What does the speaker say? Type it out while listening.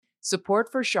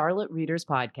Support for Charlotte Readers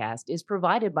Podcast is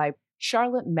provided by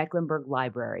Charlotte Mecklenburg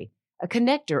Library, a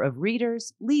connector of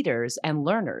readers, leaders, and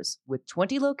learners with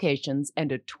 20 locations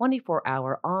and a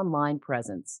 24-hour online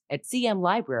presence at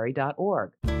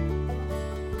cmlibrary.org.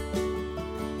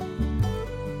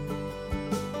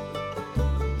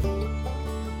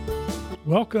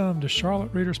 Welcome to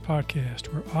Charlotte Readers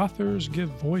Podcast, where authors give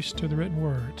voice to the written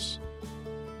words.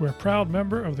 We're a proud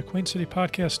member of the Queen City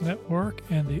Podcast Network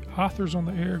and the Authors on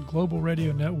the Air Global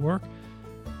Radio Network,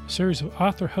 a series of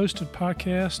author-hosted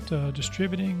podcasts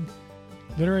distributing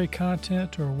literary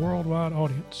content to a worldwide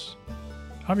audience.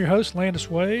 I'm your host, Landis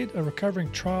Wade, a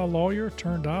recovering trial lawyer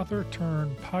turned author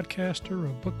turned podcaster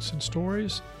of books and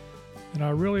stories, and I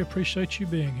really appreciate you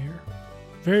being here.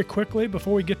 Very quickly,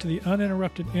 before we get to the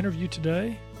uninterrupted interview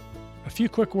today, a few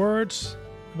quick words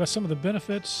about some of the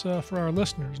benefits for our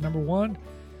listeners. Number one,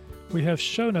 we have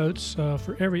show notes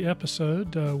for every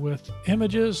episode with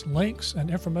images, links, and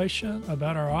information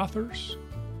about our authors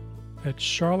at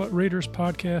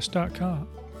charlottereaderspodcast.com.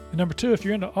 And number two, if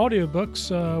you're into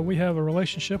audiobooks, we have a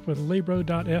relationship with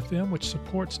Libro.fm, which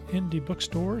supports indie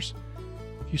bookstores.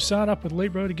 If you sign up with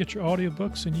Libro to get your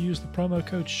audiobooks and use the promo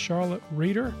code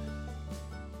CharlotteReader,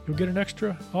 you'll get an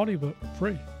extra audiobook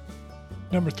free.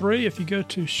 Number three, if you go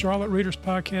to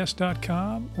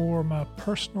charlottereaderspodcast.com or my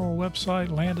personal website,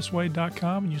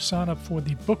 landiswade.com, and you sign up for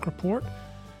the book report,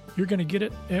 you're going to get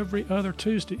it every other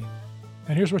Tuesday.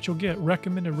 And here's what you'll get: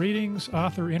 recommended readings,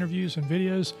 author interviews and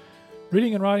videos,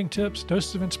 reading and writing tips,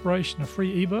 doses of inspiration, a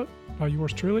free ebook by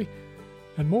yours truly,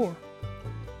 and more.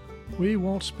 We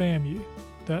won't spam you.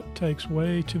 That takes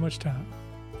way too much time.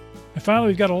 And finally,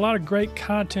 we've got a lot of great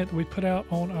content that we put out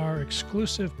on our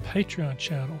exclusive Patreon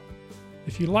channel.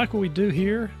 If you like what we do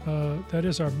here, that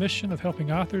is our mission of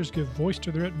helping authors give voice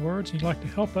to their written words, and you'd like to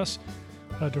help us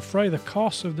defray the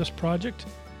costs of this project,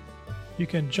 you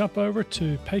can jump over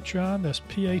to Patreon, that's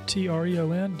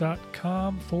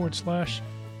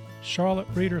patreon.com/Charlotte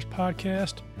Readers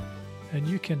Podcast, and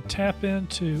you can tap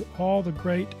into all the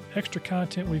great extra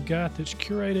content we've got that's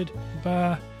curated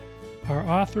by our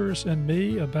authors and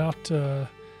me about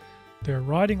their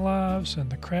writing lives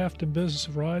and the craft and business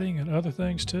of writing and other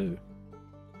things too.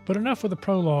 But enough with the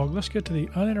prologue. Let's get to the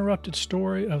uninterrupted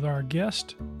story of our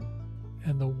guest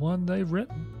and the one they've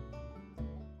written.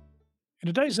 In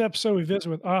today's episode, we visit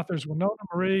with authors Winona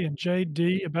Marie and Jade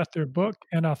D about their book,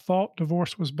 And I Thought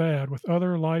Divorce Was Bad, with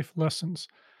other life lessons.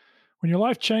 When your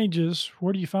life changes,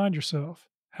 where do you find yourself?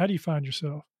 How do you find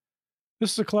yourself?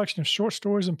 This is a collection of short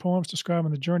stories and poems describing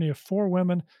the journey of four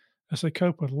women as they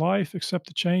cope with life, accept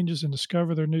the changes, and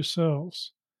discover their new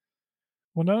selves.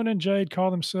 Winona and Jade call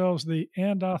themselves the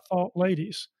And I Thought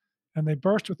Ladies, and they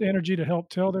burst with energy to help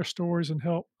tell their stories and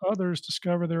help others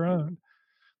discover their own.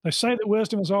 They say that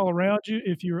wisdom is all around you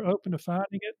if you are open to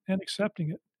finding it and accepting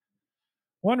it.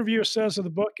 One reviewer says of the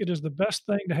book, it is the best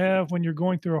thing to have when you're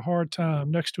going through a hard time,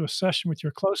 next to a session with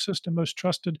your closest and most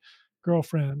trusted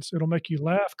girlfriends. It'll make you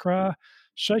laugh, cry,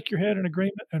 shake your head in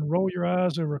agreement, and roll your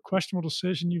eyes over a questionable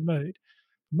decision you've made.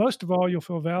 Most of all, you'll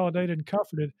feel validated and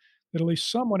comforted that at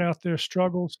least someone out there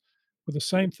struggles with the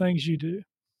same things you do.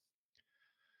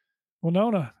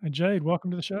 Winona and Jade,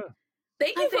 welcome to the show.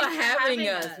 Thank you for having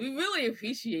us. We really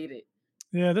appreciate it.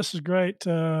 Yeah, this is great.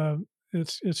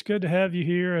 It's good to have you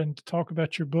here and to talk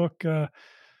about your book.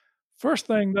 First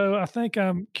thing, though, I think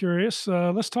I'm curious.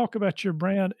 Let's talk about your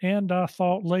brand, And I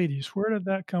Thought Ladies. Where did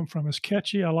that come from? It's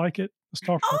catchy. I like it. Let's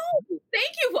talk about it.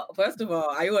 Thank you. First of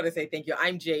all, I want to say thank you.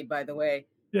 I'm Jade, by the way.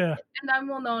 Yeah. And I'm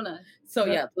Winona. So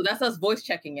so that's us voice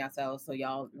checking ourselves, so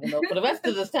y'all will know for the rest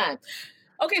of this time.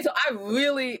 Okay, so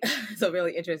it's a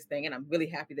really interesting, and I'm really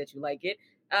happy that you like it.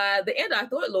 The And I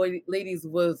Thought Ladies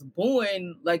was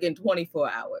born like in 24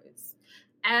 hours.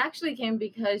 I actually came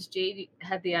because Jade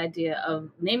had the idea of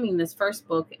naming this first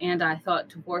book, And I Thought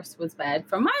Divorce Was Bad,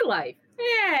 for my life.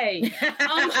 Yay!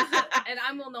 And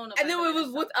I'm Winona. And then it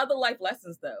was with other life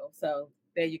lessons, though. So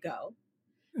there you go.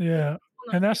 Yeah.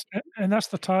 And that's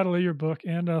the title of your book,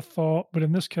 And I Thought, but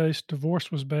in this case,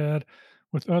 Divorce Was Bad,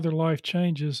 with other life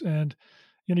changes. And,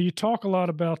 you talk a lot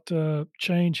about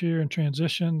change here and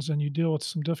transitions, and you deal with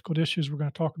some difficult issues we're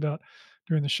going to talk about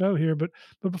during the show here. But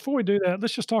before we do that,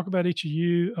 let's just talk about each of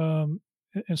you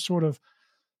and sort of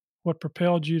what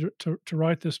propelled you to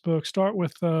write this book. Start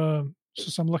with,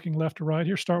 since I'm looking left to right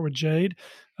here, start with Jade.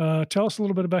 Tell us a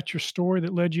little bit about your story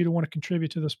that led you to want to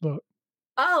contribute to this book.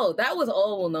 Oh, that was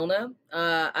all Winona.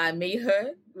 I made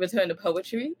her return to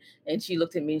poetry, and she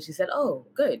looked at me and she said, "Oh,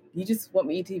 good. You just want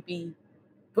me to be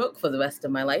broke for the rest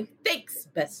of my life? Thanks,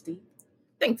 bestie.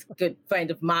 Thanks, good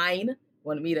friend of mine.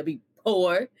 Wanted me to be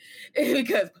poor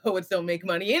because poets don't make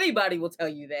money. Anybody will tell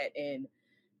you that. And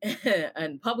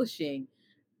and publishing.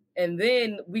 And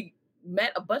then we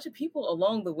met a bunch of people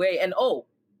along the way. And oh,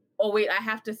 wait, I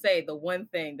have to say the one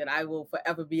thing that I will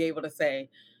forever be able to say.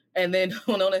 And then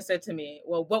Winona said to me,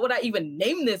 well, what would I even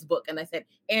name this book? And I said,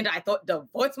 and I thought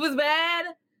divorce was bad.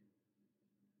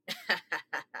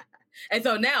 And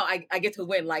so now I get to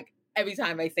win. Like every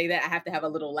time I say that, I have to have a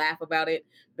little laugh about it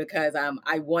because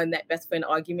I won that best friend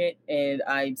argument and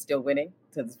I'm still winning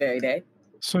to this very day.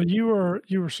 So you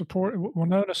were supporting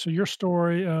Winona. So your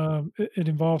story it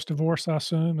involves divorce, I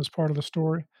assume, as part of the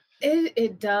story.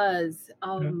 It does.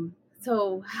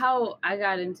 So how I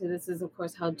got into this is, of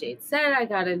course, how Jade said I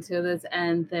got into this,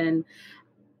 and then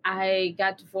I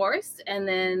got divorced, and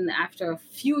then after a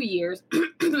few years,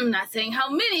 I'm not saying how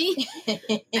many,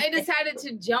 I decided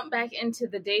to jump back into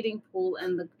the dating pool,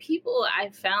 and the people I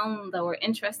found that were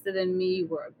interested in me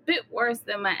were a bit worse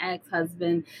than my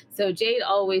ex-husband. So Jade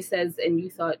always says, and you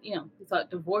thought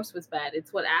divorce was bad.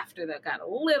 It's what after that got a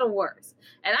little worse.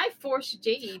 And I forced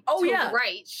Jade to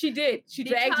write. She did. She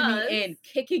dragged me in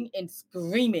kicking and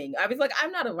screaming. I was like,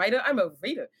 I'm not a writer. I'm a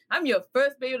reader. I'm your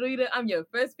first reader. I'm your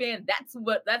first fan. That's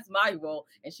my role.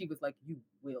 And she was like, you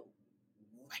will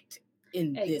write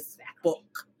in this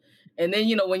book. And then,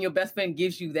 when your best friend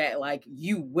gives you that, like,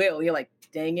 you will, you're like,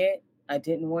 dang it, I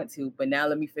didn't want to, but now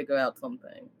let me figure out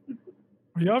something.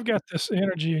 Well, y'all got this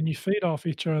energy and you feed off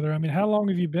each other. I mean, how long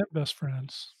have you been best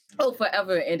friends? Oh,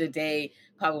 forever and a day,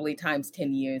 probably times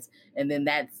 10 years. And then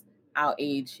that's our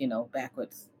age,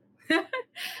 backwards.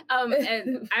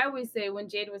 And I always say when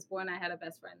Jade was born, I had a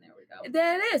best friend. There we go.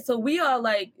 There it is. So we are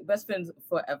like best friends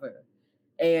forever.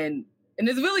 And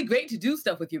it's really great to do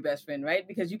stuff with your best friend, right?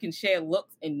 Because you can share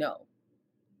looks and know.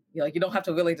 You don't have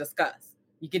to really discuss.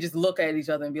 You can just look at each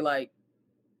other and be like,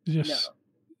 You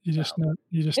just know.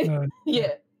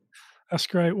 Yeah. That's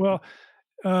great. Well,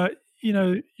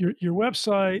 your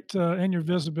website and your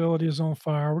visibility is on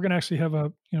fire. We're going to actually have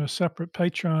a separate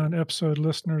Patreon episode,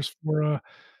 listeners, for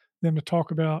them to talk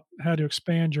about how to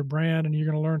expand your brand, and you're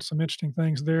going to learn some interesting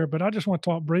things there. But I just want to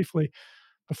talk briefly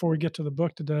before we get to the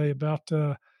book today about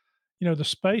the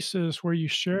spaces where you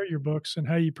share your books and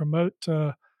how you promote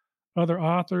other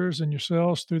authors and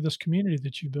yourselves through this community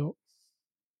that you built.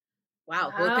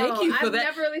 Wow. Well, thank you for that.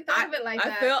 I've never really thought of it like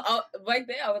that. I felt right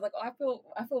there. I was like, I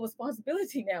feel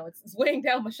responsibility now. It's weighing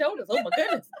down my shoulders. Oh my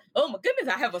goodness.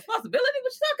 I have responsibility.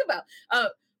 What you talking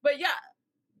about? But yeah,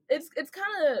 it's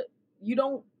kind of,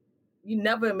 you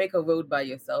never make a road by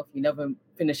yourself. You never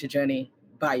finish a journey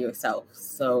by yourself.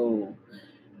 So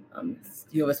it's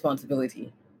your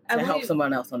responsibility to help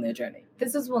someone else on their journey.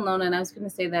 This is well known, and I was going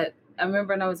to say that I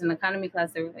remember when I was in economy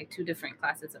class, there were like two different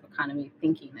classes of economy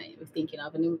thinking that you were thinking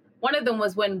of, and one of them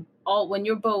was when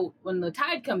the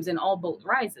tide comes in, all boats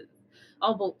rise.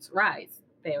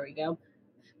 There we go.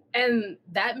 And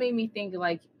that made me think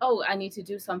like, oh, I need to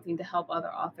do something to help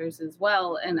other authors as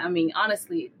well. And I mean,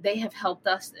 honestly, they have helped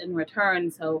us in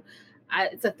return. So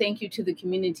it's a thank you to the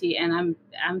community. And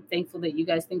I'm thankful that you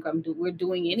guys think we're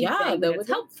doing anything that's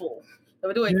helpful.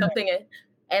 We're doing something.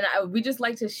 And we just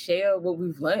like to share what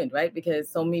we've learned, right? Because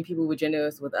so many people were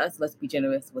generous with us. Let's be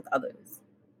generous with others.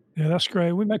 Yeah, that's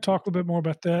great. We may talk a little bit more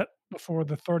about that before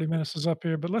the 30 minutes is up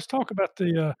here. But let's talk about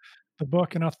the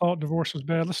book, and I thought divorce was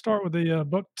bad. Let's start with the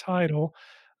book title.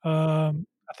 I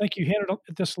think you hinted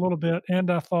at this a little bit,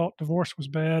 and I thought divorce was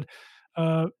bad.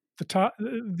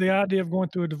 The idea of going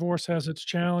through a divorce has its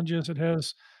challenges.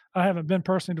 I haven't been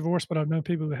personally divorced, but I've known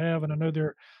people who have, and I know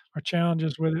there are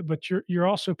challenges with it. But you're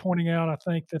also pointing out, I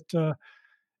think, that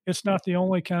it's not the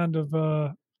only kind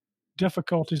of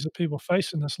difficulties that people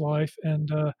face in this life,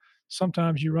 and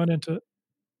sometimes you run into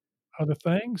other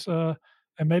things.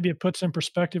 And maybe it puts in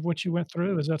perspective what you went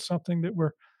through. Is that something that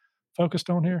we're focused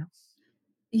on here?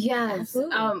 Yes.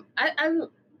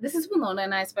 This is Winona,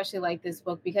 and I especially like this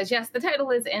book because, yes, the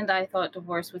title is "And I Thought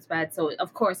Divorce Was Bad." So,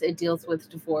 of course, it deals with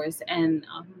divorce, and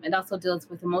it also deals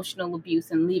with emotional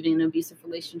abuse and leaving an abusive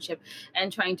relationship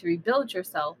and trying to rebuild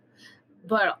yourself.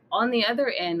 But on the other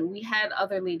end, we had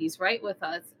other ladies write with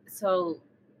us. So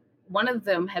one of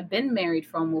them had been married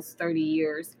for almost 30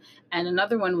 years, and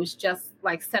another one was just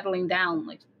like settling down.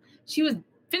 Like she was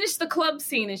finished the club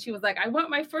scene, and she was like, I want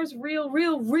my first real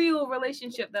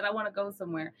relationship that I want to go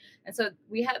somewhere. And so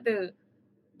we had the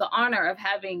honor of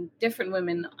having different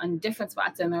women on different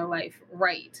spots in their life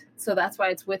write. So that's why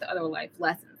it's with other life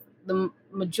lessons. The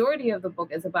majority of the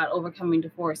book is about overcoming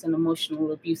divorce and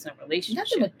emotional abuse in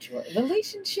relationships. Not the majority.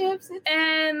 Relationships.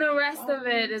 And the rest of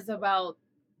it is about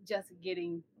just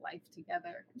getting life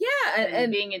together. Yeah.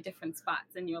 And being in different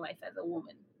spots in your life as a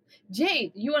woman.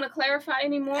 Jade, you want to clarify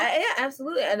any more? Yeah,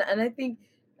 absolutely. And I think,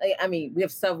 we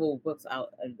have several books out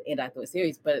in the And I Thought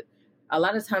series, but a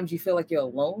lot of times you feel like you're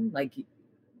alone, like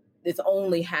it's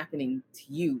only happening to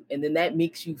you. And then that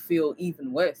makes you feel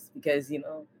even worse because, you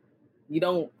know, you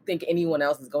don't think anyone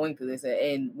else is going through this.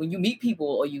 And when you meet people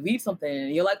or you read something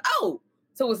and you're like, oh,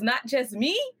 so it's not just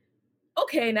me?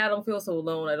 Okay, now I don't feel so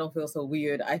alone. I don't feel so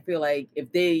weird. I feel like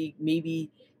if they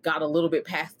maybe got a little bit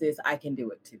past this, I can do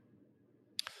it too.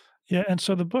 Yeah, and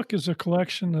so the book is a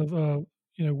collection of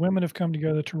women have come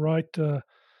together to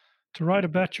write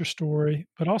about your story,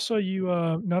 but also you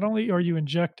not only are you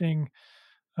injecting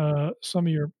some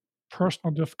of your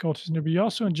personal difficulties in there, but you're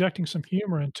also injecting some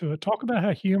humor into it. Talk about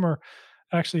how humor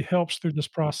actually helps through this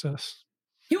process.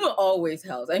 Humor always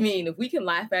helps. I mean, if we can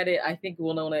laugh at it, I think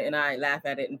Winona and I laugh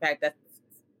at it. In fact, that's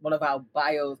one of our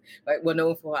bios, right? We're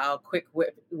known for our quick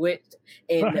wit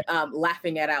and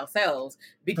laughing at ourselves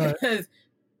because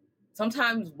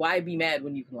sometimes why be mad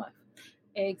when you can laugh?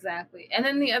 Exactly. And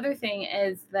then the other thing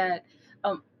is that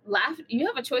you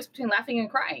have a choice between laughing and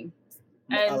crying.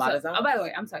 And by the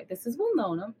way, I'm sorry, this is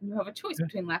Winona. You have a choice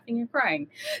between laughing and crying.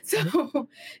 So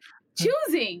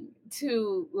choosing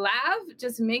to laugh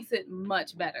just makes it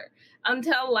much better.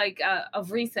 Until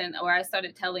of recent, where I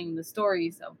started telling the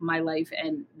stories of my life,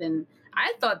 and then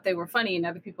I thought they were funny, and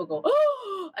other people go,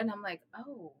 oh, and I'm like,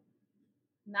 oh,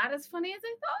 not as funny as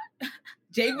I thought.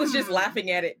 Jade was just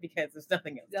laughing at it because there's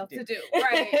nothing else to do.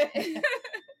 Right.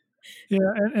 Yeah,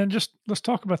 and just let's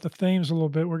talk about the themes a little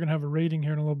bit. We're going to have a reading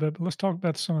here in a little bit, but let's talk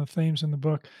about some of the themes in the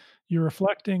book. You're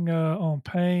reflecting on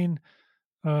pain,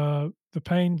 the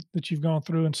pain that you've gone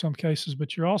through in some cases,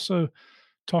 but you're also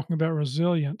talking about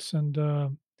resilience. And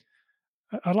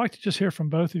I'd like to just hear from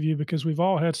both of you because we've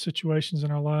all had situations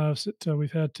in our lives that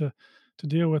we've had to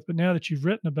deal with. But now that you've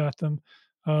written about them,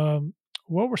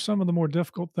 what were some of the more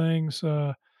difficult things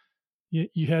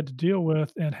you had to deal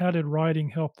with, and how did writing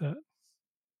help that?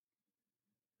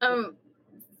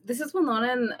 This is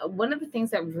Winona, and one of the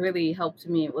things that really helped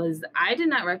me was I did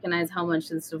not recognize how much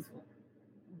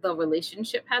the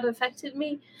relationship had affected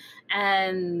me.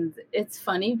 And it's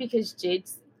funny because Jade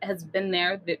has been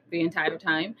there the entire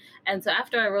time. And so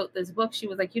after I wrote this book, she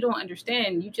was like, you don't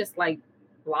understand. You just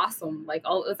blossom.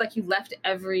 It's like you left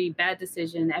every bad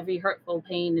decision, every hurtful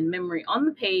pain and memory on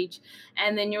the page.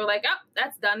 And then you're like, oh,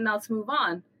 that's done. Now let's move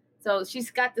on. So she's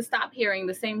got to stop hearing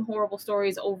the same horrible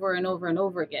stories over and over and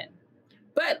over again.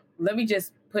 But let me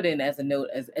just put in as a note,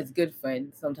 as good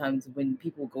friends, sometimes when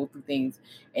people go through things,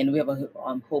 and we have a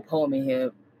whole poem in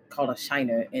here called A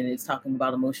Shiner, and it's talking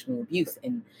about emotional abuse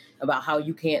and about how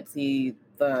you can't see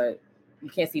the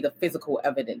physical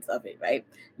evidence of it, right?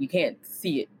 You can't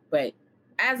see it. But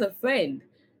as a friend,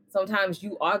 sometimes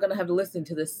you are going to have to listen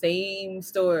to the same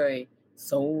story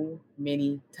so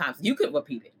many times. You could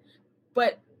repeat it,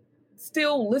 but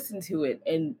still listen to it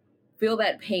and feel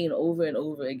that pain over and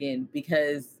over again,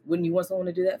 because wouldn't you want someone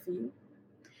to do that for you?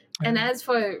 And as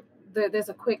for there's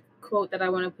a quick quote that I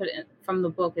want to put in from the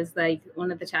book, is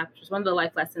one of the chapters, one of the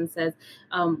life lessons says,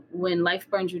 when life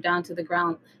burns you down to the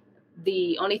ground,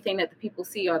 the only thing that the people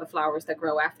see are the flowers that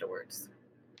grow afterwards.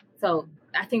 So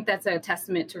I think that's a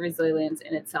testament to resilience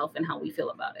in itself and how we feel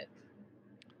about it.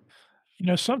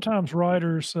 Sometimes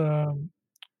writers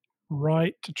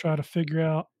write to try to figure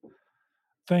out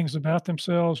things about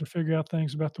themselves or figure out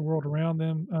things about the world around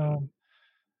them.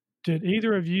 Did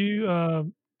either of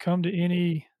you come to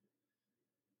any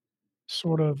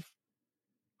sort of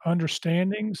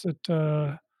understandings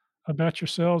that about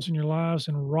yourselves and your lives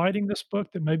in writing this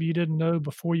book that maybe you didn't know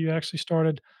before you actually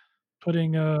started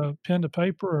putting pen to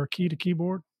paper or key to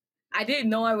keyboard? I didn't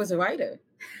know I was a writer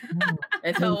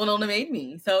until Winona made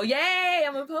me. So yay,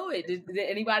 I'm a poet. Did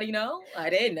anybody know? I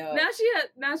didn't know.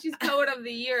 Now she's Poet of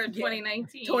the Year in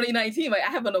 2019. 2019. I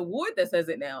have an award that says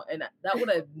it now, and that would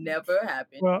have never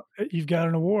happened. Well, you've got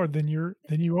an award, then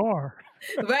you are.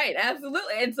 Right,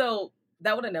 absolutely. And so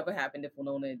that would have never happened if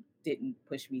Winona didn't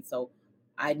push me. So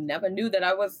I never knew that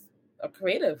I was a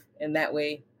creative in that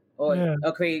way, or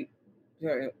a creator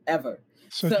ever.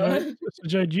 So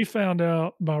Jade, you found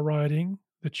out by writing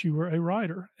that you were a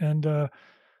writer. And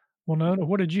Winona,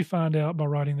 what did you find out by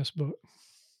writing this book?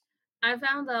 I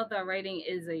found out that writing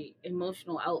is an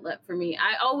emotional outlet for me.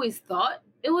 I always thought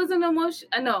it was an emotion.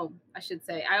 No, I should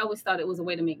say, I always thought it was a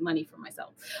way to make money for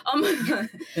myself. But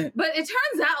it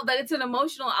turns out that it's an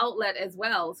emotional outlet as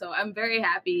well. So I'm very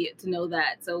happy to know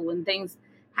that. So when things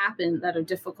happen that are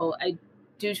difficult, I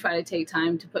do try to take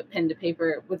time to put pen to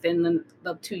paper within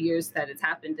the 2 years that it's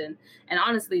happened. And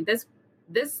honestly, this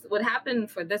what happened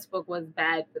for this book was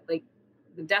bad, but the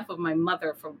death of my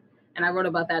mother and I wrote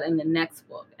about that in the next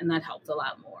book, and that helped a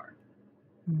lot more.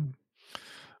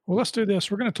 Well, let's do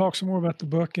this. We're going to talk some more about the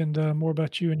book and more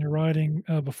about you and your writing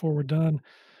before we're done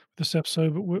with this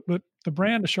episode. But the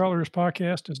brand of Charlotte Readers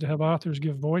Podcast is to have authors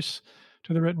give voice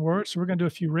to the written word. So we're going to do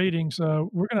a few readings.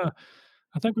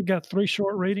 I think we've got 3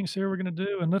 short readings here we're going to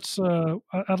do. And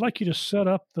I'd like you to set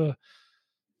up the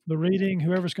reading,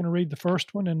 whoever's going to read the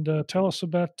first one, and tell us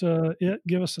about it,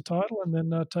 give us the title, and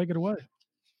then take it away.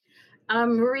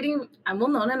 We're reading, I'm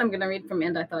Winona, and I'm going to read from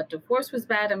And I Thought Divorce Was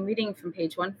Bad. I'm reading from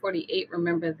page 148,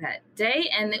 Remember That Day,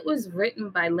 and it was written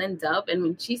by Lynn Dub. And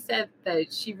when she said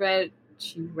that she wrote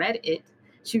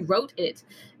it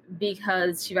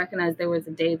because she recognized there was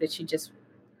a day that she just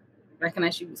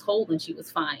recognized she was whole and she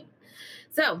was fine.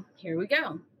 So here we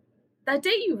go. That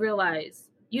day you realize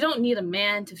you don't need a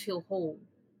man to feel whole,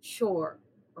 sure,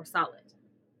 or solid.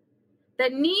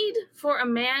 That need for a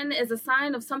man is a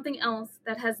sign of something else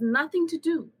that has nothing to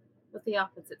do with the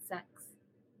opposite sex.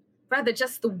 Rather,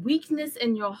 just the weakness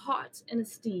in your heart and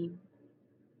esteem.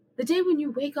 The day when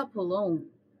you wake up alone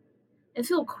and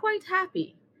feel quite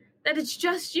happy that it's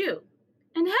just you.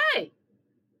 And hey,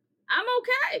 I'm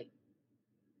okay.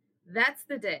 That's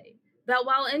the day that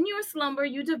while in your slumber,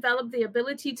 you develop the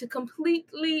ability to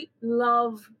completely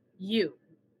love you.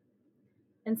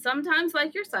 And sometimes,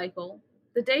 like your cycle,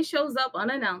 the day shows up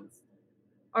unannounced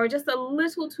or just a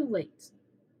little too late.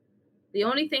 The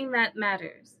only thing that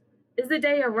matters is the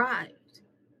day arrived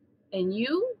and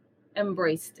you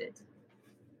embraced it.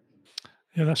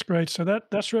 Yeah, that's great. So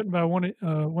that's written by one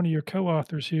of your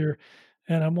co-authors here,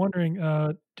 and I'm wondering,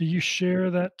 do you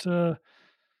share that?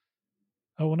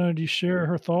 I want to know, do you share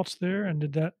her thoughts there, and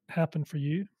did that happen for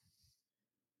you?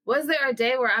 Was there a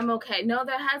day where I'm okay? No,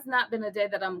 there has not been a day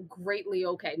that I'm greatly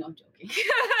okay. No, I'm joking.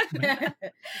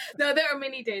 No, there are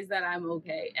many days that I'm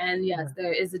okay. And yes,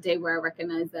 there is a day where I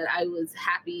recognize that I was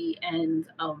happy and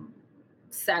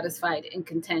satisfied and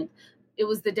content. It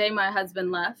was the day my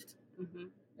husband left. Mm-hmm.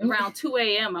 Around 2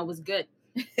 a.m., I was good.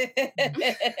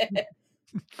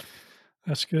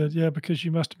 That's good. Yeah, because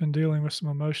you must have been dealing with some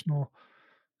emotional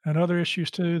and other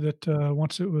issues too that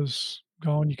once it was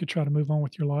gone, you could try to move on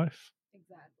with your life.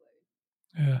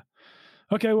 Yeah.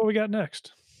 Okay, what we got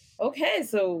next? Okay,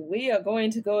 so we are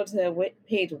going to go to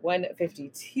page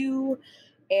 152,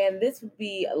 and this would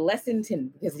be lesson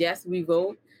 10, because yes, we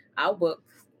wrote our book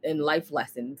in life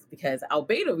lessons because our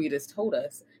beta readers told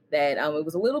us that it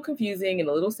was a little confusing and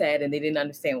a little sad and they didn't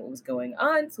understand what was going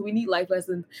on. So we need life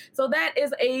lessons. So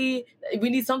we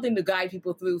need something to guide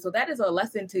people through. So that is a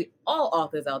lesson to all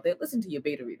authors out there. Listen to your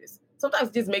beta readers.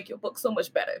 Sometimes just make your book so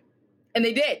much better. And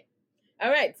they did. All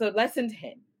right, so lesson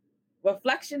 10.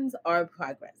 Reflections are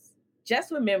progress. Just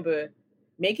remember,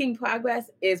 making progress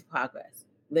is progress.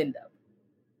 Linda.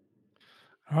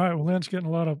 All right, well, Lynn's getting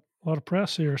a lot of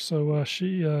press here. So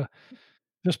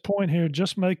this point here,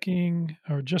 just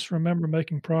remember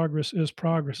making progress is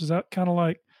progress. Is that kind of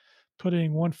like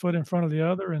putting one foot in front of the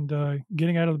other and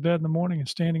getting out of the bed in the morning and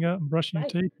standing up and brushing your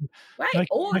teeth? Right.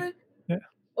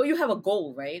 Or you have a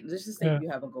goal, right? Let's just say you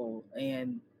have a goal.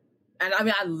 And I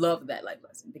mean, I love that life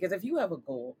lesson because if you have a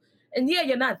goal, and yeah,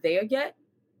 you're not there yet,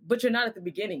 but you're not at the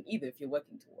beginning either if you're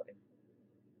working toward it.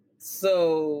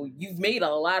 So you've made a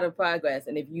lot of progress.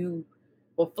 And if you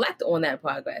reflect on that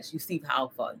progress, you see how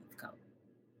far you've come.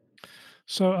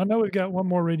 So I know we've got one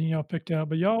more reading y'all picked out,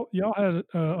 but y'all had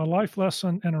a life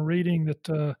lesson and a reading that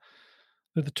the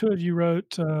two of you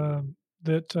wrote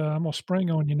that I'm going to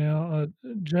spring on you now.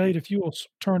 Jade, if you will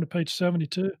turn to page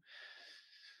 72.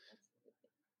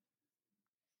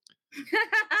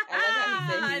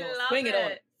 I love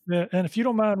it. Yeah, and if you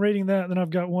don't mind reading that, then I've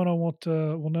got one I want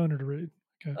Winona to read.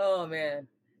 Okay. Oh, man.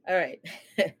 All right.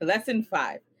 Lesson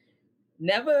 5.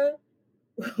 Never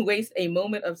waste a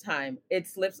moment of time. It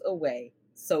slips away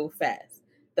so fast.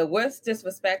 The worst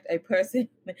disrespect a person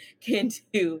can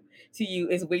do to you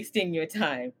is wasting your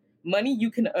time. Money you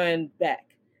can earn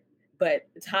back, but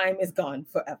time is gone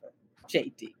forever.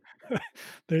 JD.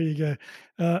 There you go.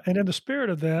 And in the spirit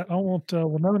of that, I want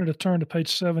Winona to turn to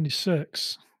page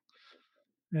 76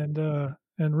 and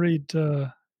read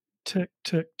tick,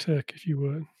 tick, tick, if you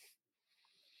would.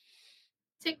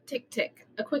 Tick, tick, tick.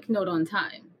 A quick note on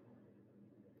time.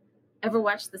 Ever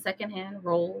watch the second hand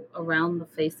roll around the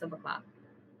face of a clock?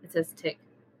 It says tick,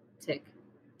 tick,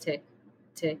 tick,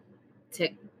 tick,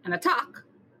 tick, and a tock.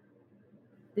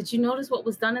 Did you notice what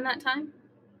was done in that time?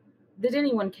 Did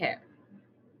anyone care?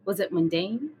 Was it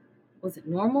mundane? Was it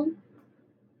normal?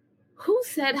 Who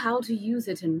said how to use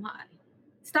it and why?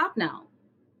 Stop now.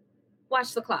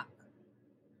 Watch the clock.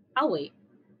 I'll wait.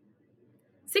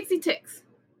 60 ticks.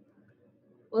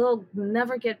 We'll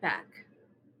never get back.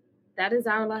 That is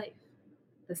our life.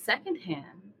 The second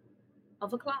hand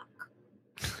of a clock.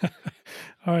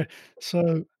 All right.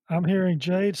 So I'm hearing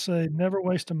Jade say, never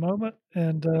waste a moment.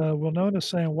 And Winona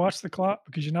saying, watch the clock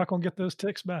because you're not going to get those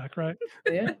ticks back, right?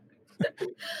 Yeah.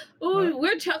 Ooh,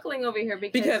 we're chuckling over here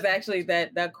because actually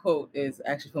that quote is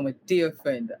actually from a dear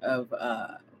friend of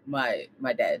my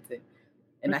dad's.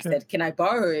 And okay. I said, can I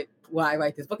borrow it while I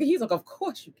write this book? And he's like, of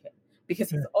course you can.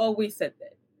 Because he's always said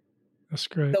that. That's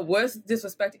great. The worst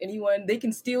disrespect to anyone, they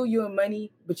can steal your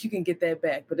money, but you can get that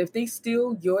back. But if they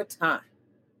steal your time,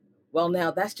 well,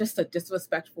 now that's just a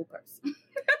disrespectful person.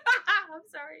 I'm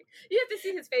sorry. You have to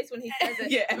see his face when he says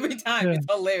it. Yeah, every time. Yeah.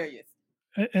 It's hilarious.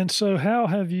 And so how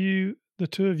have you, the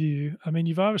two of you, I mean,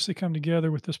 you've obviously come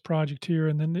together with this project here,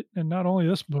 and not only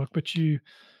this book, but you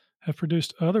have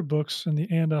produced other books in the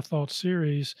And I Thought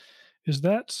series. Is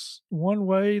that one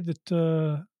way that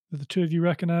the two of you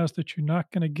recognize that you're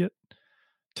not going to get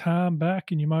time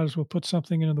back and you might as well put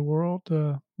something into the world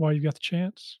while you got the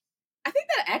chance? I think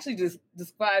that actually just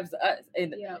describes us.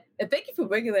 And thank you for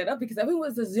bringing that up, because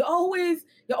everyone says you're always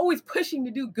pushing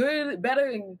to do good, better,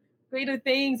 and greater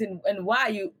things, and why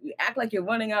you act like you're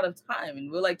running out of time,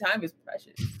 and we're like, time is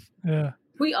precious. Yeah.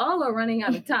 We all are running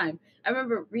out of time. I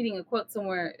remember reading a quote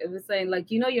somewhere. It was saying, like,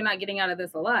 you're not getting out of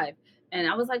this alive. And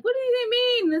I was like, what do you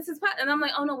mean? This is and I'm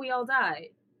like, oh no, we all died.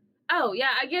 Oh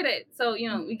yeah, I get it. So,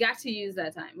 we got to use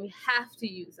that time. We have to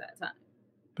use that time.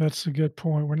 That's a good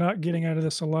point. We're not getting out of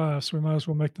this alive, so we might as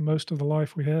well make the most of the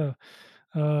life we have.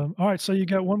 All right, so you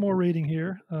got one more reading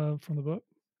here from the book.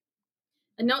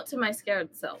 A note to my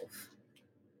scared self.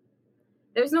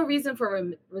 There's no reason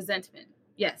for resentment.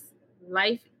 Yes,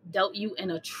 life dealt you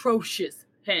an atrocious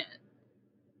hand.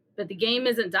 But the game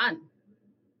isn't done.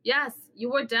 Yes,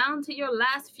 you were down to your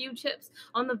last few chips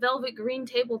on the velvet green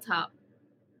tabletop.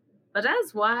 But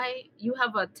that's why you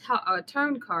have a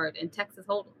turn card in Texas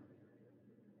Hold'em.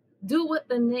 Do what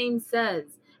the name says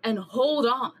and hold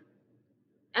on.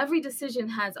 Every decision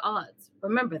has odds.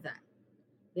 Remember that.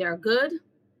 They are good.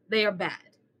 They are bad.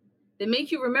 They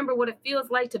make you remember what it feels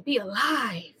like to be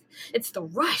alive. It's the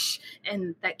rush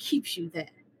and that keeps you there.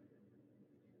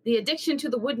 The addiction to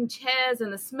the wooden chairs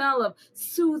and the smell of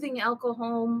soothing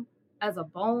alcohol as a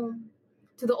balm,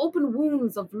 to the open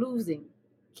wounds of losing,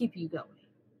 keep you going.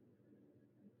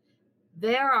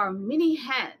 There are many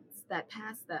hands that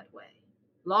pass that way.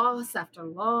 Loss after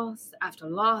loss after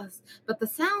loss, but the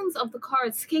sounds of the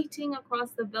cards skating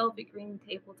across the velvet green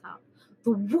tabletop, the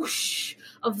whoosh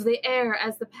of the air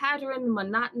as the patterned,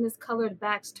 monotonous colored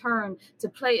backs turn to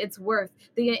play its worth,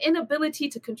 the inability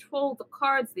to control the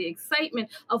cards, the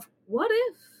excitement of what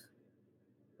if,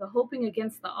 the hoping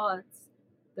against the odds,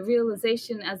 the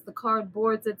realization as the card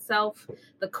boards itself,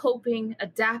 the coping,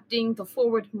 adapting, the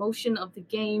forward motion of the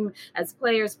game as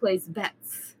players place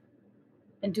bets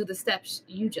and do the steps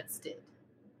you just did.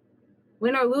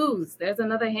 Win or lose, there's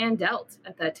another hand dealt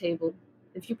at that table,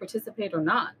 if you participate or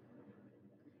not.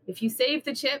 If you save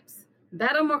the chips,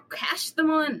 bet them or cash them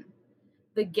on.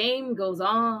 The game goes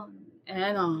on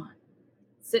and on.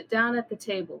 Sit down at the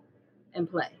table and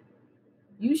play.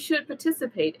 You should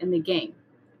participate in the game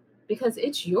because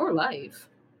it's your life.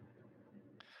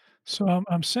 So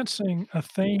I'm sensing a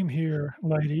theme here,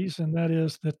 ladies, and that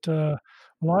is that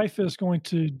life is going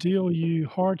to deal you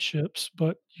hardships,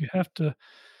 but you have to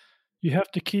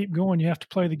keep going. You have to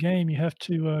play the game. You have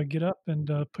to get up and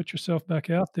put yourself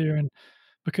back out there. And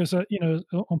because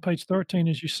on page 13,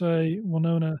 as you say,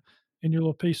 Winona, in your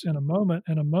little piece, in a moment,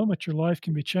 your life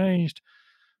can be changed.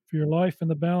 For your life and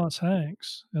the balance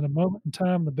hangs. In a moment in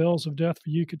time, the bells of death for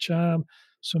you could chime.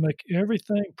 So make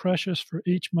everything precious for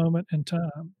each moment in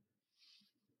time.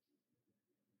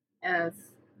 Yes.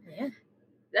 Yeah.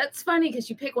 That's funny because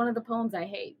you pick one of the poems I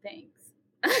hate. Thanks.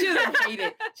 She doesn't hate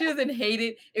it. She doesn't hate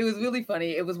it. It was really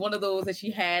funny. It was one of those that she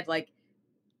had like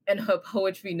in her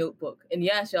poetry notebook. And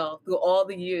yes, y'all, through all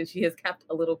the years, she has kept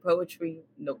a little poetry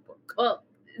notebook. Well,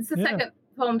 it's the second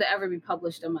poem to ever be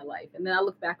published in my life. And then I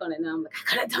look back on it now, I'm like, I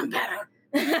could have done better.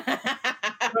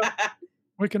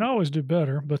 We can always do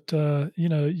better, but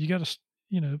you got to,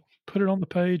 put it on the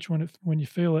page when you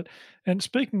feel it. And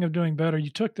speaking of doing better, you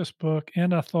took this book,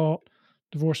 And I Thought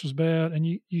Divorce Was Bad, and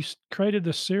you created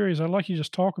this series. I'd like you to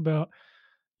just talk about,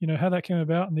 how that came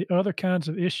about and the other kinds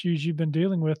of issues you've been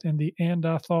dealing with in the And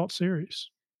I Thought series.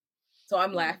 So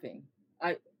I'm laughing.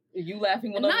 Are you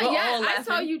laughing? Not yet. I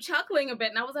saw you chuckling a bit,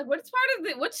 and I was like, "Which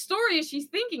part of what story is she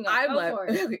thinking of?" I'm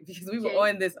laughing because we were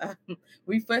on this.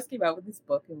 We first came out with this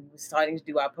book, and we were starting to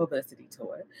do our publicity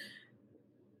tour.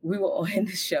 We were on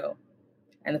this show,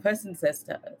 and the person says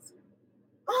to us,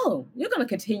 "Oh, you're going to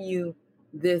continue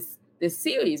this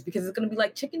series because it's going to be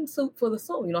like Chicken Soup for the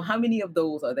Soul. How many of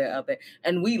those are there out there?"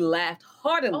 And we laughed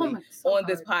heartily on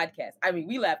this podcast. I mean,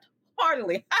 we laughed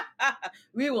heartily.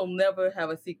 We will never have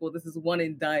a sequel. This is one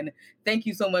and done. Thank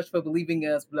you so much for believing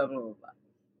in us, blah, blah, blah, blah.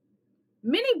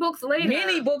 Many books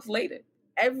later.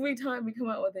 Every time we come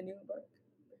out with a new book,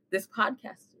 this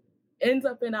podcast ends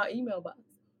up in our email box.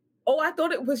 Oh, I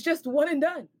thought it was just one and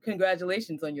done.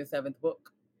 Congratulations on your 7th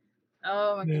book.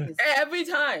 Oh my goodness. Every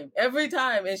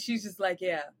time. And she's just like,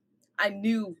 yeah, I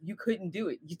knew you couldn't do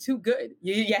it. You're too good.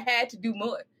 You had to do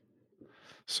more.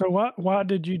 So why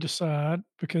did you decide?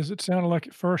 Because it sounded like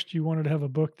at first you wanted to have a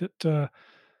book that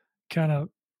kind of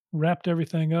wrapped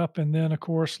everything up. And then, of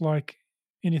course, like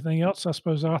anything else, I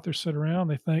suppose authors sit around,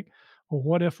 they think, well,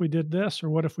 what if we did this or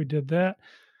what if we did that?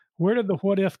 Where did the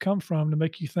what if come from to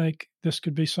make you think this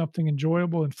could be something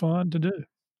enjoyable and fun to do?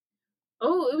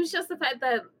 Oh, it was just the fact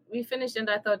that we finished and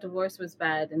I thought divorce was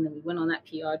bad. And then we went on that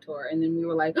PR tour and then we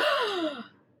were like,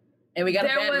 and we got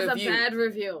a bad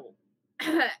review.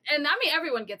 And I mean,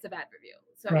 everyone gets a bad review.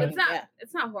 So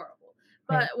it's not horrible.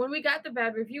 But when we got the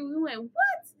bad review, we went, what?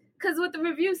 Because what the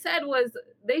review said was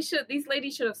these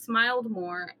ladies should have smiled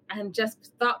more and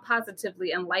just thought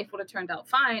positively and life would have turned out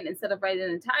fine instead of writing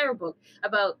an entire book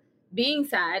about being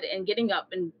sad and getting up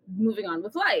and moving on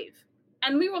with life.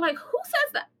 And we were like, who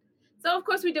says that? So, of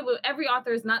course, we did what every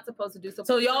author is not supposed to do.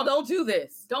 So y'all don't do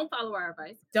this. Don't follow our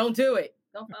advice. Don't do it.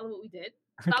 Don't follow what we did.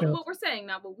 Follow what we're saying,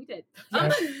 not what we did.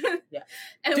 Yeah.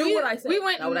 And do what I said. We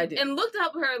went not what I did. And looked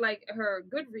up her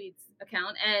Goodreads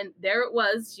account, and there it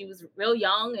was. She was real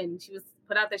young, and she was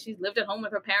put out that she's lived at home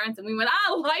with her parents. And we went,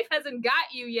 life hasn't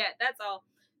got you yet. That's all.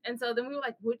 And so then we were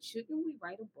like, shouldn't we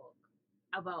write a book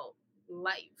about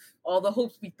life? All the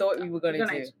hopes we thought we were going to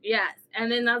do. Yes.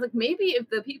 And then I was like, maybe if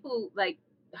the people like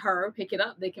her pick it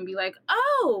up, they can be like,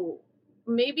 oh,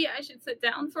 maybe I should sit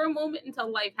down for a moment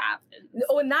until life happens.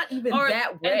 Or not even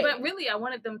that way. But really, I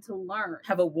wanted them to learn.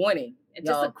 Have a warning.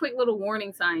 Just a quick little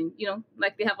warning sign,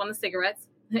 like they have on the cigarettes.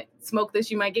 Smoke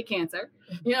this, you might get cancer.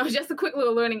 Just a quick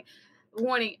little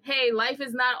warning. Hey, life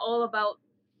is not all about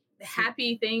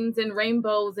happy things and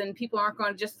rainbows, and people aren't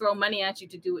going to just throw money at you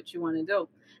to do what you want to do.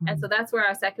 And so that's where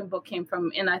our second book came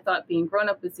from. And I thought being grown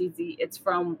up was easy. It's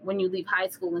from when you leave high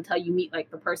school until you meet like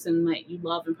the person that you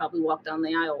love and probably walk down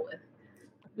the aisle with.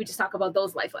 We just talk about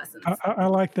those life lessons. I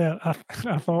like that.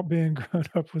 I thought being grown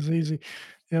up was easy.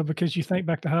 Yeah, because you think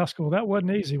back to high school, that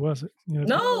wasn't easy, was it?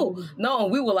 No.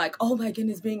 We were like, oh my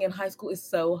goodness, being in high school is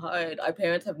so hard. Our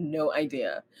parents have no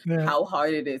idea how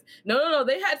hard it is. No.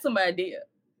 They had some idea.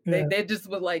 Yeah. They just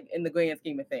was like, in the grand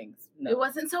scheme of things. No. It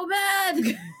wasn't so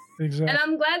bad. Exactly. And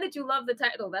I'm glad that you love the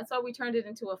title. That's why we turned it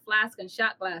into a flask and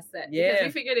shot glass set. Yeah. Because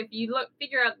we figured if you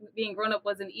figure out being grown up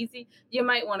wasn't easy, you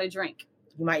might want to drink.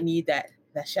 You might need that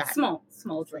shot.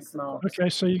 Small drink. Okay,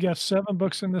 so you got 7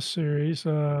 books in this series.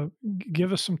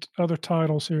 Give us some other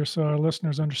titles here so our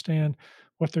listeners understand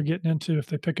what they're getting into if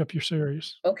they pick up your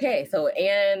series. Okay, so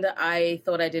And I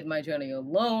Thought I Did My Journey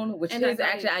Alone, which is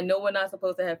actually, I know we're not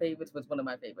supposed to have favorites, was one of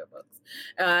my favorite books.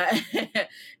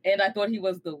 And I Thought He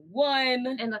Was the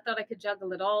One. And I Thought I Could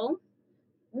Juggle It All.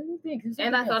 What do you think?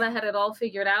 And I Thought I Had It All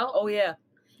Figured Out. Oh, yeah.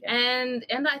 And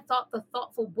I Thought The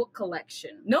Thoughtful Book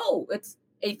Collection. No, it's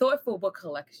a thoughtful book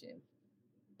collection.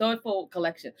 Thoughtful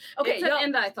collection. Okay, it's an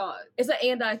And I Thought. It's an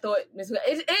And I Thought.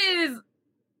 It is.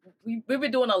 We've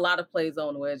been doing a lot of plays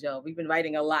on words, y'all. We've been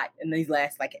writing a lot in these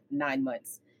last 9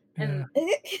 months. And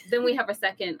then we have our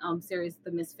second series,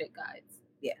 The Misfit Guides.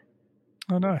 Yeah.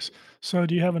 Oh, nice. So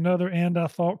do you have another And I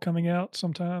Thought coming out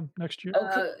sometime next year?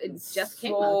 It just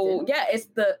came out. Yeah,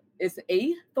 it's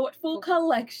a thoughtful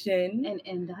collection. An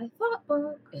And I Thought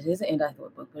book. It is an And I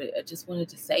Thought book, but I just wanted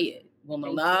to say it.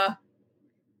 Well,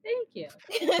 Thank you.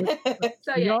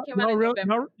 So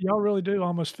y'all really do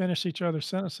almost finish each other's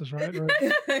sentences, right?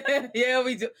 Yeah,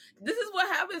 we do. This is what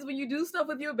happens when you do stuff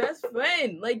with your best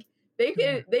friend. Like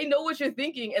they know what you're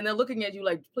thinking, and they're looking at you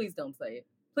like, please don't say it.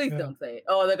 Please don't say it.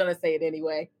 Oh, they're gonna say it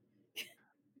anyway.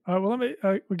 Well, let me.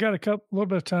 We got a little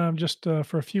bit of time just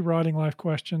for a few writing life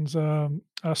questions. I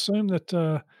assume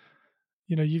that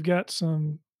you've got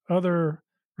some other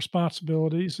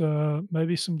responsibilities,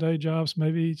 maybe some day jobs,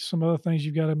 maybe some other things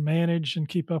you've got to manage and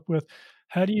keep up with.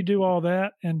 How do you do all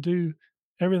that and do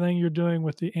everything you're doing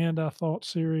with the And I Thought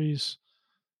series?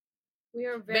 We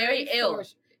are very ill.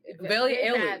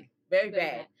 Very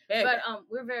bad. But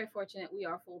we're very fortunate. We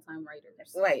are full-time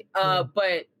writers. Right.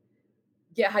 But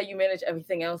how you manage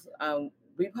everything else?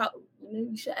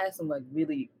 You should ask some like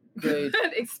really good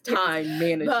time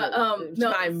management.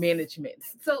 Time management.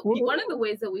 So one of the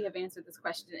ways that we have answered this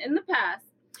question in the past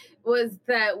was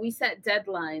that we set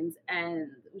deadlines and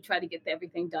we try to get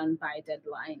everything done by a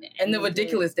deadline. And the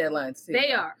ridiculous deadlines too.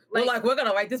 They are. We're going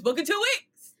to write this book in 2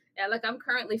 weeks. Yeah, like I'm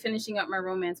currently finishing up my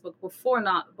romance book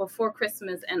before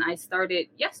Christmas, and I started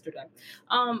yesterday.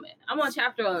 I'm on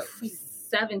chapter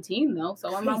 17 though,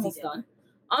 so I'm almost done.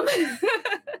 Okay.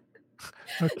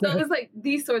 So it's like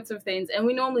these sorts of things, and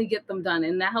we normally get them done,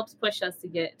 and that helps push us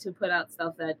to put out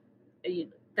stuff that's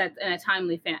in a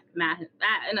timely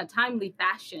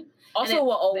fashion. Also,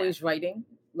 we're always writing,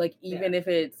 like even if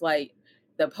it's like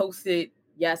the Post-it.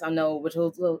 Yes, I know, which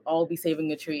will all be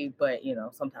saving a tree, but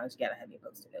sometimes you gotta have your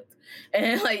Post-it notes.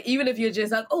 And like even if you're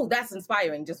just like, oh, that's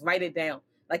inspiring, just write it down.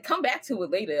 Like come back to it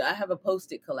later. I have a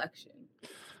Post-it collection.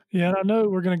 Yeah, and I know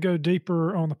we're going to go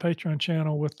deeper on the Patreon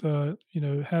channel with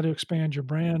how to expand your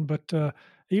brand. But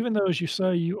even though, as you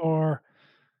say, you are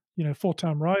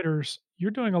full-time writers, you're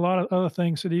doing a lot of other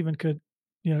things that even could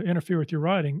interfere with your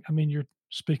writing. I mean, you're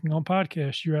speaking on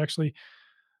podcasts, you're actually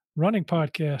running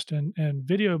podcasts and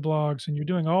video blogs, and you're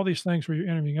doing all these things where you're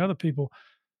interviewing other people.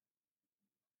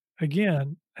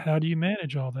 Again, how do you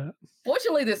manage all that?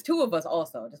 Fortunately, there's two of us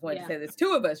also. Just wanted to say there's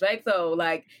two of us, right? So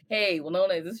like, hey,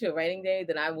 Winona, is this your writing day?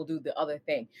 Then I will do the other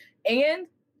thing. And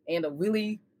a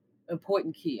really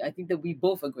important key, I think that we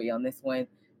both agree on this one,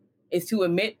 is to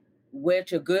admit where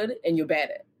you're good and you're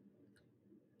bad at.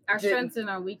 Our strengths and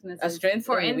our weaknesses. Our strengths.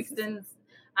 For instance,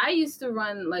 I used to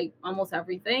run like almost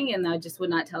everything, and I just would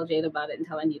not tell Jade about it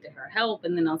until I needed her help.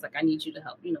 And then I was like, I need you to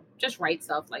help, just write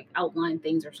stuff, like outline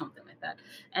things or something like that.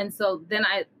 And so then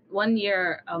one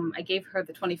year, I gave her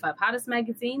the 25 Hottest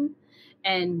magazine,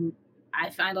 and I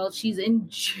found out she's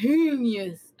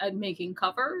ingenious at making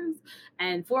covers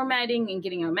and formatting and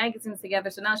getting our magazines together.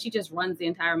 So now she just runs the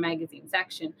entire magazine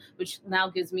section, which now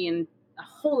gives me a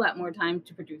whole lot more time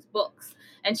to produce books.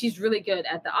 And she's really good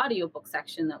at the audiobook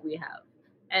section that we have.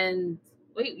 And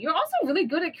you're also really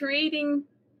good at creating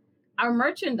our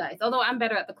merchandise, although I'm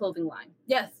better at the clothing line.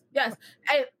 Yes.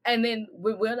 And then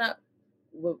we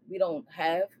don't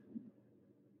have,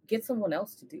 get someone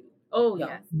else to do. Oh,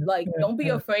 yes. Like, don't be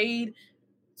afraid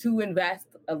to invest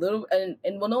a little. And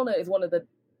Winona is one of the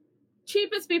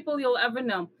cheapest people you'll ever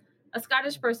know. A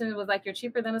Scottish person was like, you're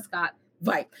cheaper than a Scot.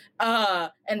 Right.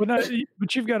 But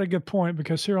you've got a good point,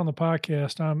 because here on the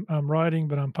podcast, I'm writing,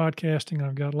 but I'm podcasting.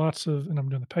 I've got and I'm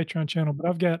doing the Patreon channel, but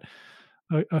I've got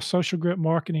a social grip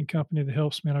marketing company that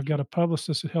helps me. And I've got a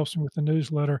publicist that helps me with the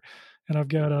newsletter. And I've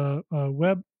got a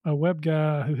web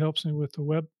guy who helps me with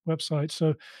the website.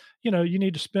 So, you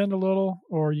need to spend a little,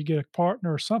 or you get a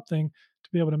partner or something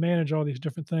to be able to manage all these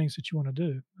different things that you want to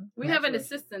do. We have an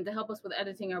assistant to help us with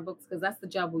editing our books, because that's the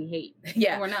job we hate.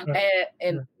 Yeah. And we're not.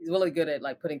 And he's really good at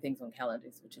like putting things on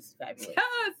calendars, which is fabulous.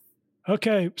 Yes.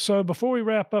 Okay, so before we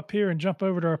wrap up here and jump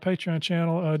over to our Patreon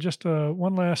channel, just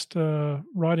one last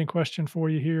writing question for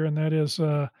you here, and that is,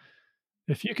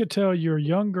 if you could tell your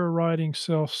younger writing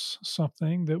self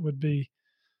something that would be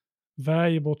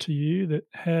valuable to you, that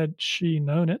had she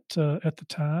known it at the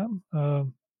time,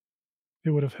 it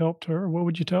would have helped her, what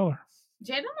would you tell her?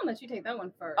 Jade, I'm gonna let you take that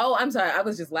one first. Oh, I'm sorry. I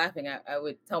was just laughing. I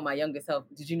would tell my younger self,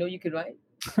 did you know you could write?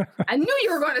 I knew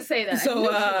you were going to say that. So,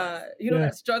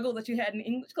 that struggle that you had in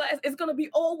English class, it's going to be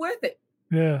all worth it.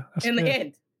 Yeah. In the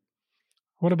end.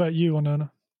 What about you,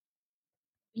 Winona?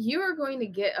 You are going to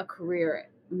get a career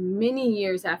many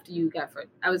years after you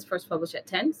I was first published at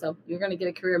 10, so you're going to get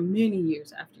a career many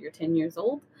years after you're 10 years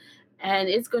old. And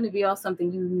it's going to be all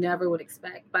something you never would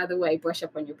expect. By the way, brush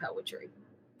up on your poetry.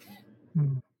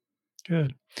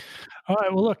 Good. All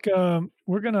right. Well, look,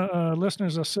 we're going to,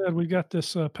 listeners, as I said, we've got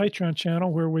this Patreon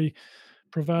channel where we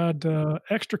provide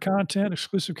extra content,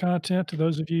 exclusive content to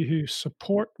those of you who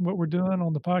support what we're doing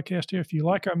on the podcast here. If you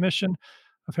like our mission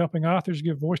of helping authors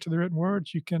give voice to their written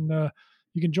words, you can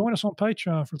join us on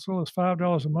Patreon for as little as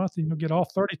 $5 a month, and you'll get all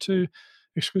 32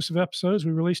 exclusive episodes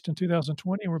we released in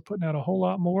 2020, and we're putting out a whole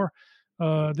lot more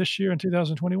this year in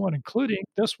 2021, including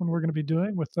this one we're going to be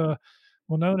doing with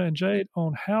Winona and Jade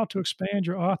on how to expand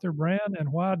your author brand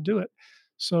and why do it.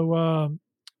 So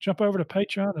jump over to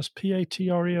Patreon. That's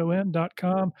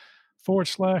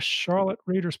patreon.com/Charlotte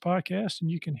Readers Podcast, and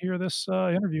you can hear this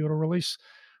interview. It'll release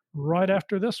right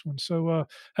after this one. So,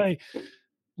 hey,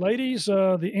 ladies,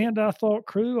 the And I Thought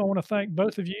crew, I want to thank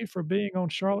both of you for being on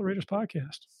Charlotte Readers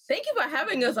Podcast. Thank you for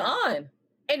having us on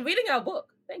and reading our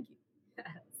book. Thank you.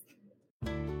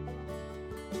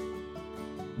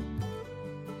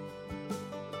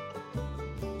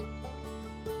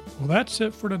 Well, that's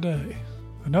it for today.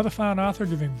 Another fine author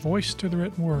giving voice to the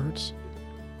written words.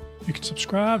 You can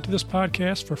subscribe to this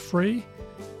podcast for free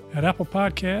at Apple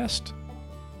Podcast,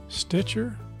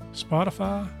 Stitcher,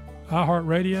 Spotify,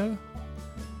 iHeartRadio,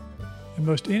 and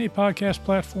most any podcast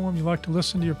platform you like to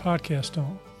listen to your podcast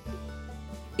on.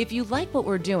 If you like what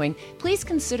we're doing, please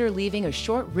consider leaving a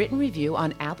short written review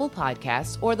on Apple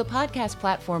Podcasts or the podcast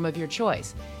platform of your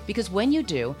choice, because when you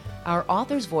do, our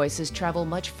authors' voices travel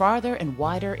much farther and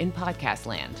wider in podcast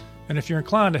land. And if you're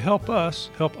inclined to help us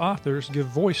help authors give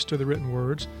voice to the written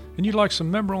words, and you'd like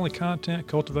some member-only content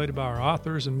cultivated by our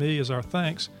authors and me as our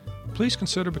thanks, please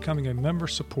consider becoming a member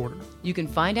supporter. You can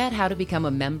find out how to become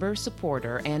a member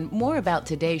supporter and more about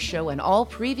today's show and all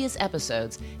previous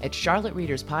episodes at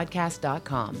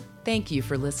charlottereaderspodcast.com. Thank you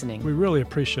for listening. We really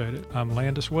appreciate it. I'm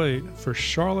Landis Wade for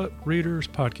Charlotte Readers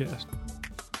Podcast.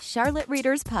 Charlotte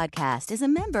Readers Podcast is a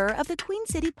member of the Queen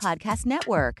City Podcast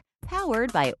Network,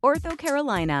 powered by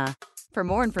OrthoCarolina. For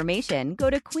more information, go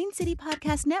to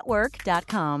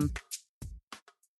queencitypodcastnetwork.com.